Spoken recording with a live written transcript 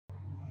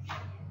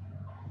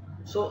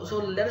So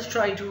let's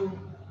try to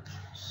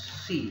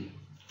see.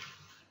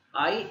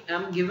 I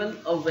am given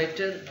a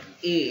vector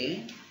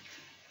A,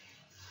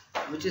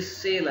 which is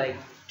say like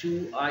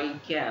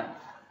 2i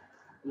cap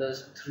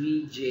plus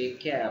 3j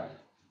cap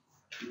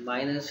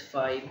minus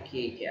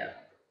 5k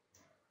cap,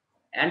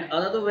 and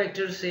another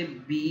vector say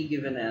B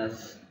given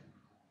as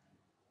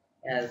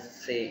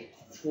say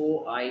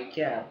 4i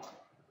cap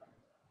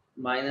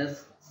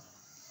minus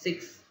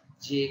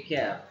 6j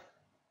cap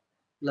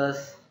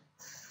plus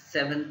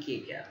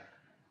 7k cap,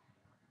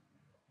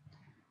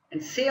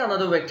 and say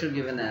another vector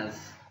given as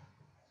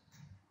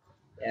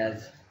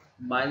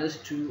minus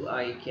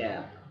 2i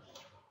cap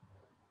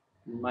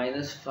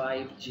minus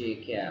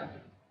 5j cap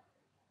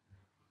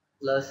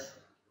plus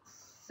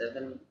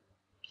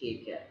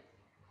 7k cap.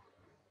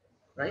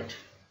 Right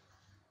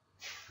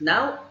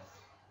now,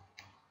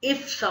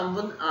 if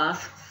someone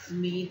asks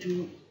me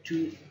to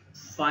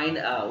find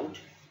out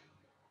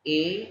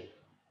A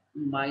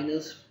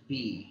minus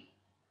B,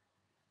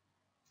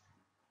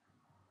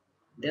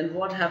 then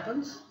what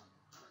happens?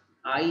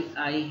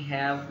 I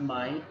have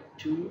my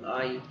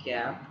 2i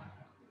cap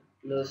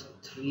plus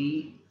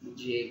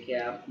 3j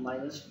cap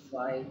minus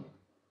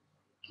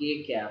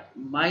 5k cap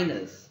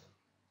minus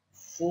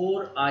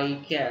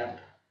 4i cap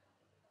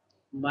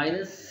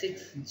minus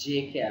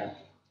 6j cap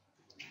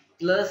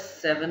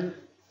plus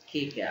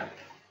 7k cap,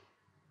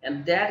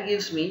 and that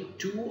gives me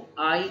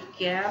 2i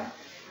cap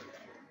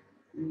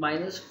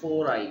minus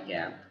 4i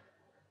cap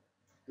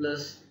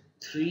plus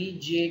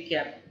 3j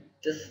cap.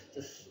 This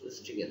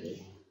is together,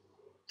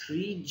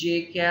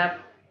 3j cap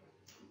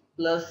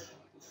plus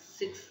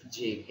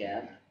 6j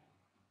cap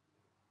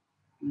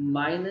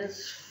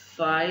minus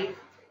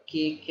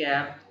 5k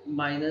cap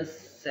minus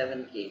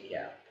 7k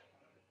cap.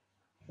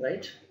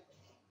 Right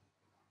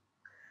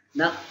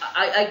now,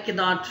 I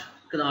cannot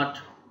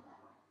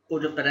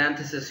put a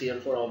parenthesis here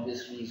for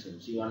obvious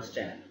reasons. You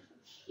understand?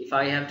 If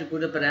I have to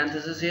put a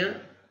parenthesis here,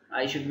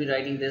 I should be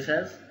writing this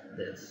as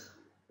this.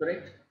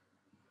 Correct?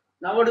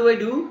 Now what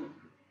do?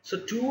 So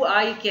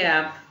 2i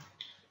cap,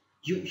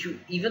 you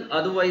even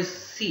otherwise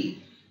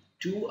see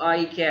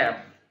 2i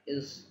cap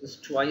is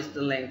twice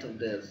the length of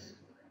this.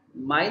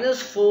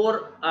 Minus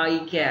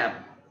 4i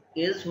cap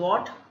is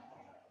what?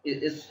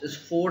 Is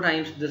 4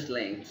 times this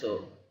length.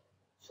 So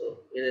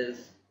it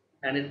is,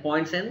 and it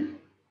points in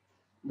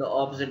the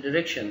opposite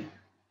direction,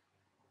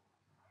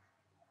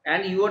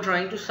 and you are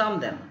trying to sum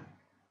them.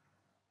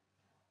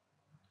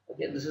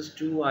 Okay, this is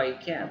 2i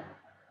cap.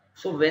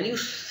 So when you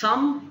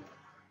sum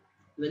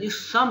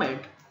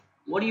it,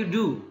 what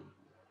do?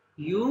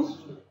 You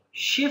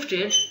shift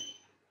it.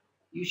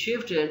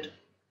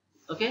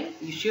 Okay,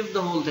 you shift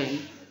the whole thing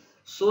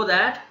so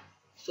that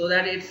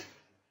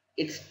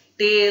its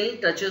tail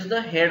touches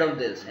the head of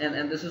this,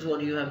 and this is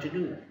what you have to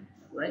do,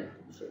 right?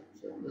 So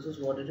this is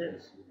what it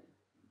is.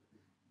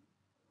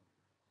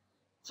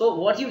 So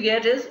what you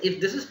get is, if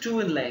this is 2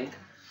 in length,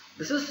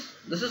 this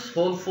is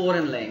whole 4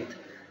 in length,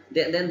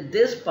 then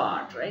this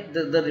part, right,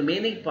 the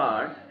remaining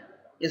part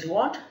is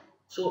what?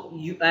 So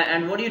you,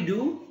 and what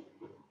do?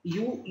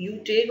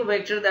 You take a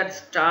vector that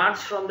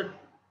starts from the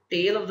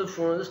tail of the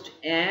first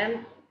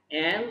and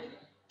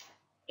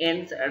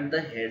ends at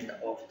the head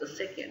of the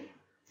second.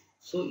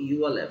 So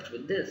you are left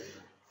with this.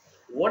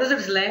 What is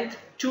its length?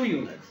 2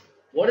 units.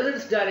 What is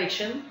its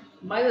direction?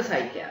 Minus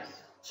I cap.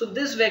 So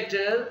this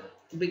vector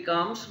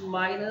becomes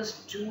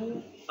minus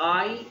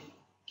 2i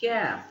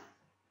cap.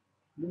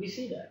 Do we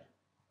see that?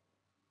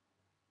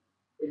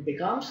 It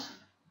becomes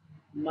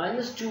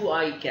minus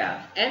 2i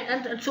cap.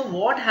 And so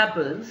what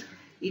happens?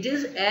 It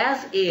is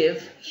as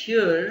if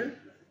here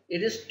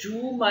it is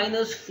 2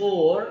 minus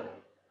 4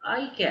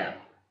 I cap.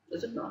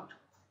 Is it not?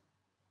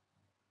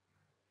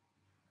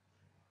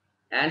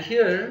 And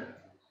here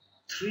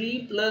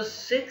 3 plus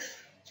 6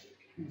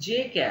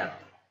 j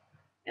cap.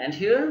 And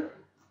here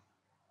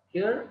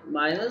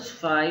minus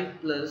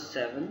 5 plus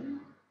 7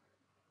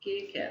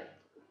 k cap.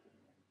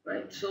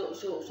 Right? So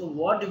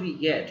what do we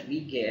get?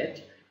 We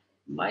get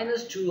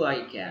minus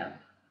 2i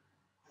cap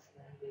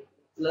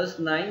plus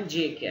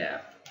 9j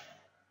cap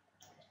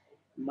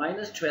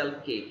minus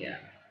 12k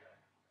cap.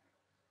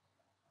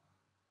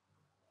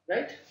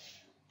 Right?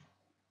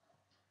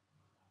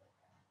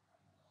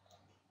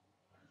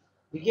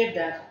 We get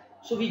that.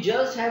 So we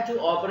just have to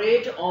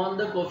operate on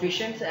the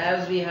coefficients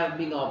as we have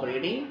been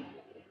operating.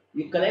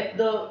 You collect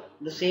the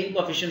same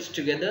coefficients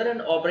together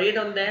and operate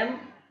on them,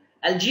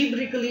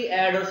 algebraically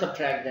add or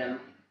subtract them,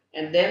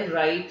 and then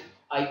write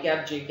I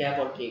cap, j cap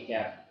or k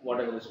cap,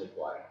 whatever is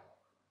required.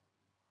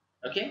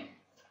 Okay.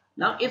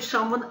 Now if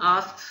someone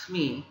asks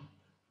me,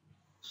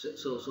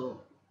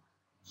 so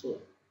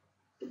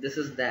this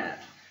is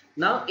that.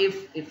 Now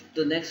if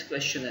the next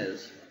question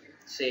is,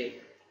 say,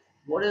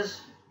 what is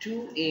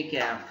 2a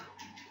cap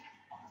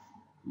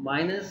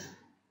minus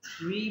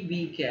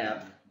 3b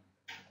cap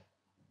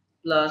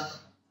plus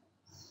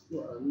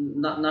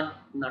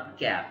not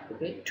cap,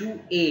 okay,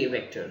 2a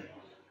vector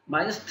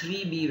minus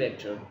 3b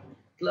vector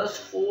plus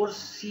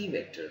 4c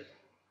vector,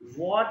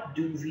 what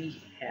do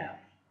we have?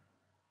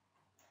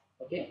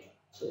 Okay,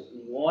 so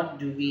what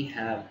do we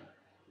have?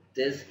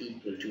 this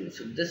equal to,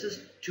 so this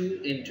is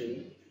 2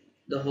 into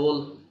the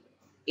whole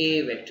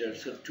A vector,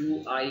 so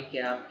 2i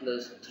cap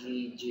plus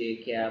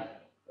 3j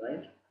cap,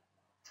 right?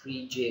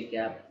 3j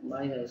cap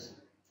minus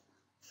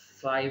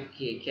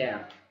 5k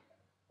cap,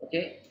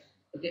 okay,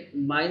 okay,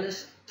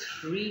 minus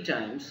 3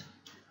 times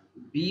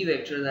B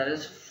vector, that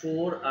is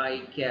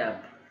 4i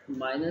cap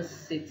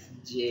minus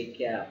 6j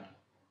cap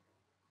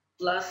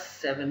plus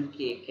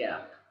 7k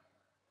cap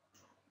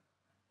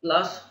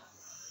plus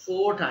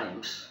 4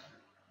 times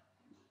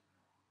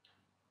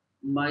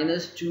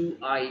minus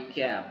 2i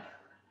cap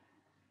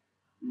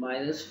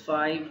minus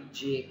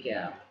 5j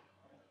cap,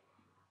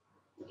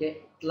 okay,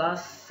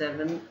 plus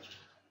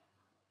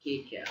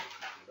 7k cap,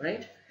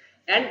 right?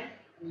 And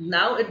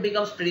now it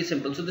becomes pretty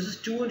simple. So this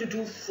is 2 into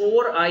 2,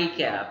 4i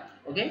cap,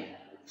 okay?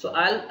 So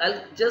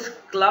I'll just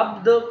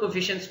club the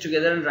coefficients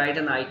together and write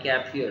an I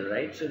cap here,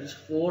 right? So it's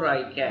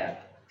 4i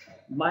cap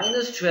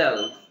minus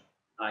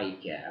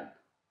 12i cap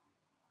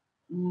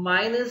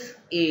minus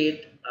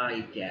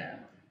 8i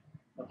cap,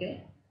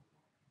 okay,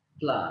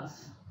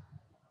 plus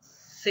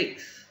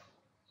 6,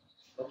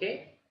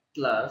 okay,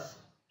 plus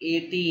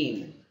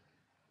 18,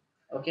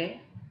 okay,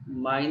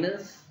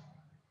 minus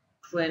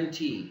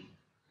 20,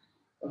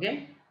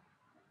 okay,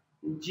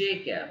 j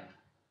cap,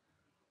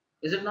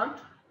 is it not?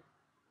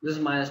 This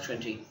is minus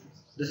 20,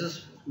 this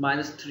is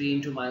minus 3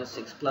 into minus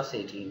 6 plus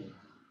 18,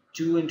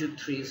 2 into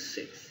 3 is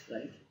 6,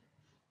 right,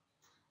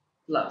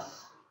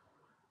 plus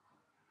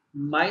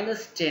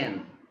minus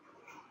 10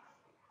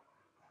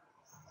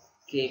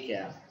 k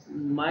cap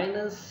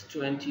minus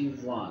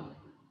 21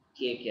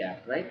 k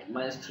cap, right,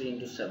 minus 3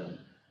 into 7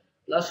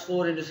 plus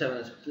 4 into 7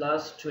 is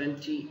plus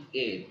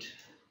 28.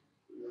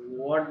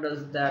 What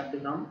does that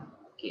become?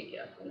 K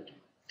cap, right?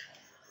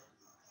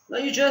 Now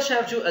you just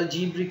have to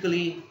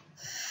algebraically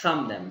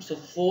sum them. So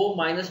 4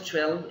 minus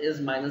 12 is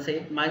minus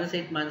 8. Minus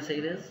 8 minus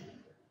 8 is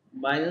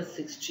minus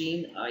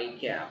 16 I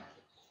cap.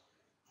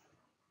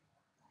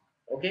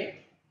 Okay?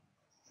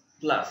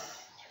 Plus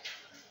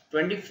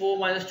 24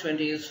 minus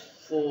 20 is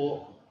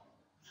 4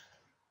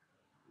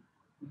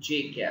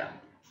 J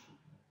cap.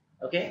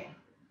 Okay?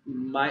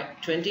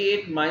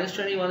 28 minus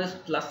 21 is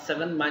plus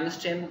 7. Minus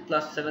 10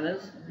 plus 7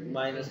 is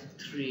minus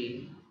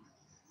 3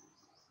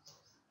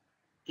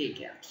 K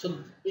cap. So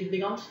it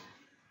becomes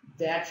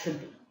that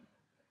simple.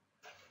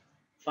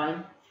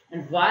 Fine.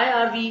 And why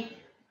are we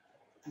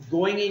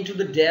going into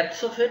the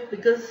depths of it?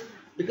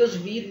 Because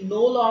we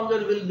no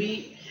longer will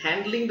be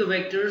handling the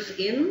vectors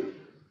in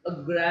a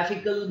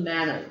graphical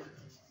manner,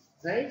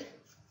 right?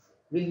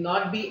 We'll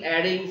not be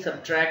adding,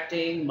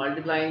 subtracting,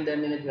 multiplying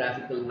them in a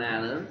graphical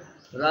manner.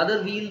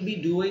 Rather, we'll be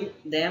doing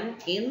them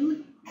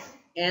in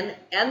an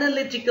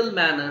analytical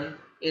manner,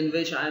 in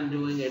which I am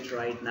doing it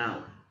right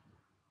now.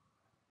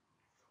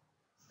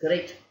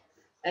 Correct?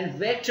 And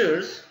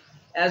vectors,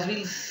 as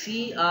we'll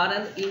see, are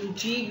an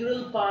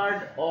integral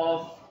part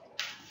of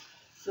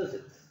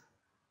physics.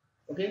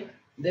 Okay?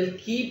 They'll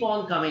keep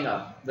on coming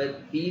up,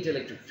 with be it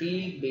electric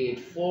field, be it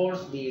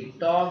force, be it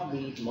torque,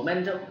 be it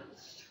momentum.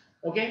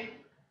 Okay?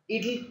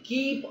 It'll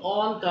keep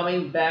on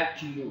coming back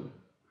to you.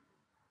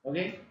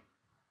 Okay?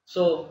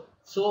 So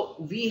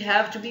we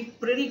have to be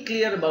pretty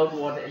clear about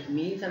what it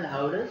means and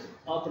how it is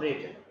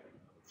operated.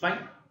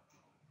 Fine?